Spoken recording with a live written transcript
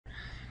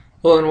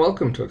Hello and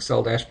welcome to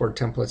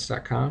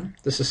ExcelDashboardTemplates.com.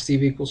 This is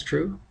Steve Equals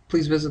True.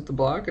 Please visit the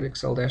blog at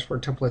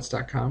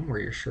ExcelDashboardTemplates.com where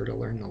you're sure to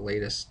learn the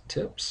latest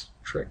tips,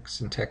 tricks,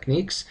 and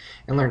techniques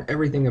and learn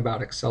everything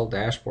about Excel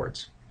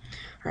dashboards.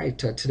 Alright,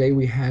 today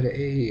we had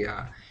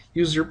a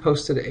user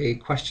posted a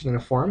question in a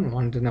forum and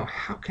wanted to know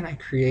how can I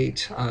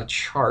create a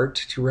chart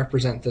to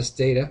represent this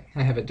data.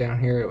 I have it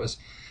down here. It was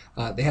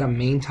they had a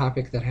main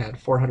topic that had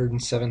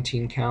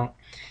 417 count.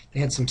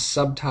 They had some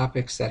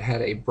subtopics that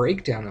had a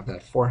breakdown of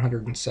that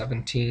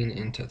 417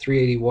 into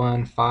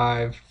 381,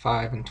 5,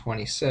 5, and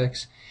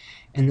 26.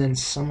 And then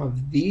some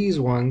of these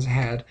ones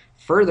had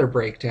further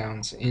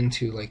breakdowns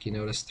into, like you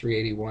notice,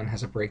 381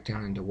 has a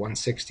breakdown into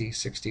 160,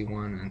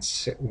 61, and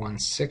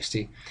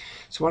 160.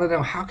 So I want to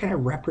know, how can I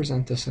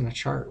represent this in a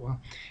chart? Well,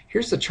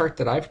 here's the chart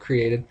that I've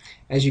created.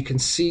 As you can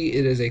see,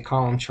 it is a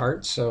column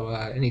chart, so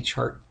any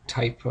chart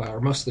type,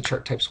 or most of the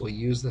chart types will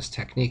use this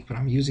technique, but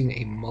I'm using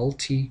a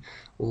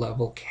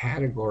multi-level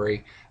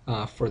category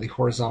for the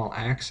horizontal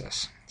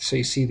axis. So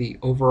you see the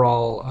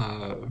overall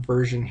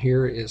version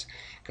here is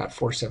got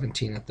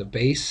 417 at the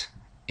base,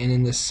 and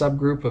in this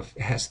subgroup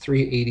it has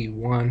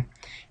 381,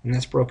 and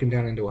that's broken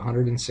down into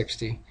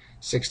 160,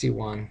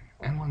 61,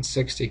 and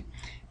 160.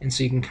 And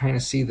so you can kind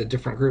of see the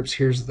different groups.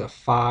 Here's the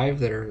 5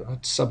 that are a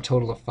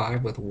subtotal of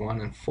 5 with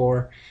 1 and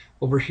 4.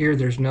 Over here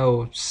there's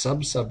no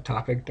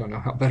subtopic, don't know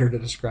how better to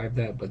describe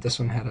that, but this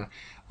one had a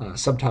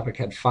subtopic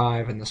had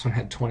 5 and this one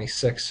had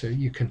 26, so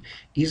you can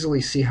easily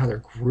see how they're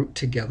grouped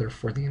together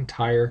for the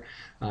entire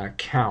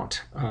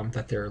count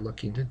that they're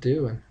looking to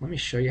do. And let me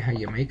show you how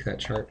you make that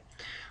chart.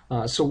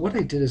 So what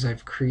I did is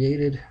I've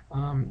created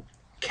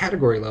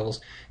category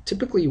levels.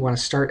 Typically you want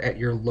to start at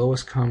your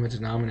lowest common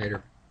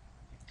denominator.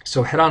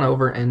 So head on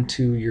over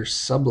into your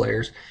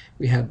sublayers.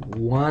 We had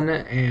 1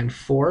 and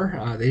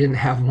 4. They didn't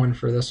have 1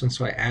 for this one,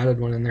 so I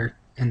added 1 in there,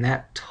 and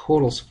that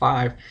totals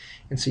 5.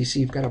 And so you see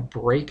you've got a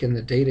break in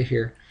the data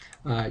here.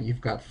 You've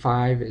got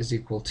 5 is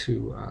equal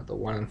to the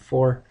 1 and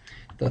 4.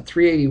 The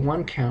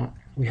 381 count,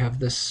 we have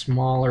this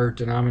smaller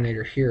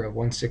denominator here of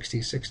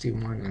 160,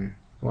 61, and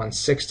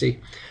 160.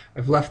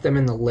 I've left them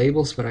in the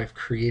labels, but I've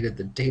created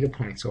the data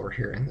points over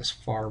here in this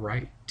far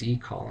right D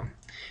column.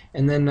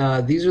 And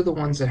then these are the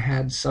ones that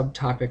had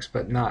subtopics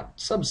but not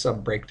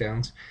sub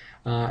breakdowns,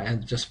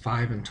 and just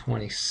 5 and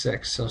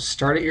 26. So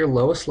start at your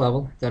lowest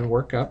level, then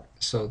work up.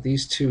 So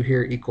these two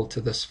here equal to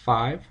this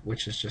 5,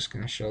 which is just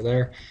going to show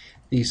there.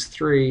 These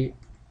 3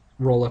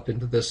 roll up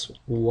into this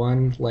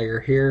one layer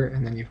here,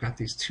 and then you've got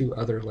these 2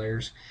 other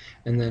layers.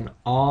 And then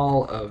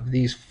all of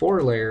these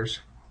 4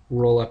 layers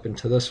roll up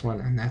into this one,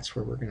 and that's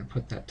where we're going to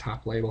put that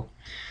top label.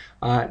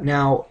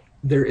 Now,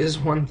 there is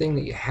one thing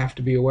that you have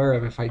to be aware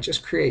of. If I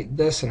just create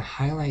this and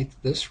highlight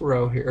this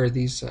row here, or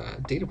these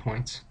data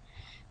points,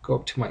 go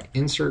up to my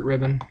insert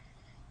ribbon,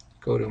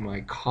 go to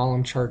my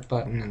column chart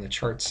button in the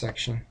chart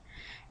section,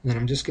 and then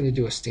I'm just going to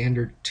do a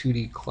standard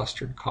 2D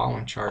clustered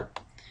column chart.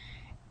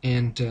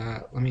 And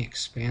let me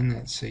expand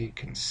that so you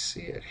can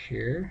see it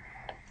here.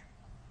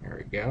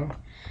 There we go.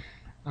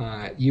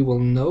 You will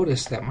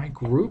notice that my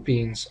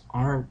groupings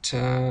aren't,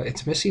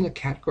 it's missing a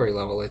category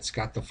level. It's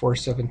got the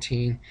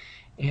 417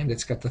 and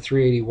it's got the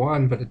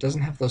 381, but it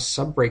doesn't have those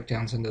sub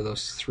breakdowns into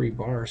those 3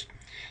 bars.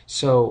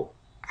 So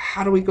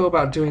how do we go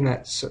about doing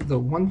that? So the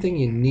one thing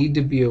you need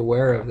to be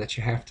aware of that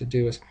you have to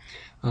do is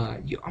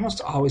you almost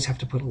always have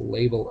to put a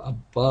label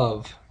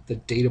above the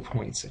data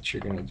points that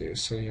you're going to do.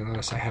 So you'll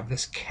notice I have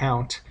this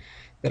count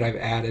that I've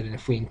added, and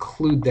if we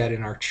include that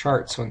in our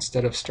chart, so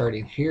instead of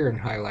starting here and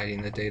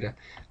highlighting the data,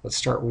 let's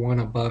start one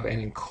above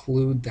and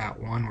include that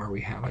one where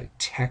we have a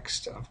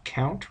text of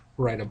count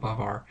right above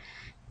our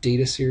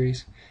data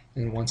series.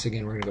 And once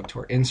again, we're going to go up to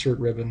our insert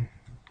ribbon,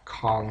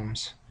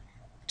 columns,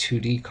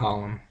 2D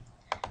column,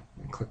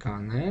 and click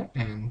on that.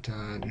 And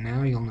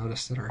now you'll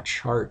notice that our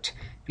chart,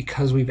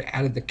 because we've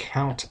added the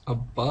count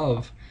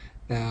above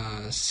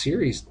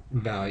series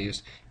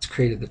values, it's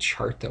created the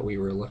chart that we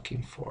were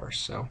looking for.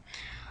 So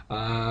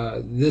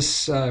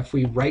if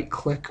we right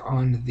click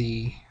on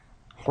the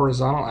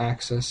horizontal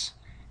axis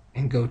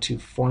and go to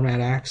Format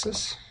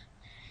Axis,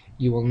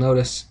 you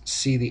will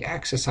see the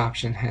axis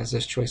option has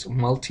this choice of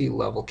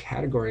multi-level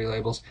category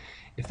labels.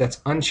 If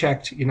that's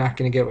unchecked, you're not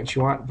going to get what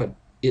you want, but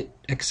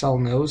Excel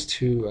knows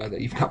that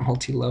you've got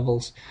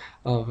multi-levels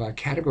of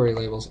category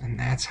labels, and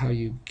that's how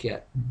you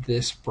get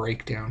this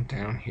breakdown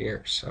down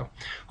here. So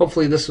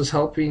hopefully this was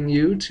helping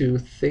you to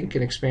think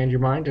and expand your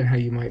mind on how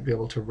you might be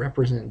able to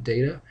represent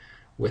data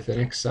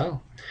within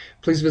Excel.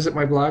 Please visit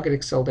my blog at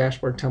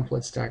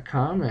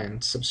ExcelDashboardTemplates.com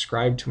and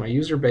subscribe to my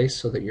user base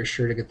so that you're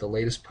sure to get the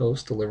latest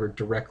posts delivered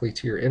directly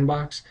to your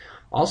inbox.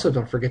 Also,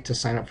 don't forget to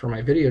sign up for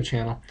my video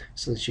channel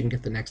so that you can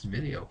get the next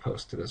video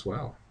posted as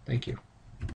well. Thank you.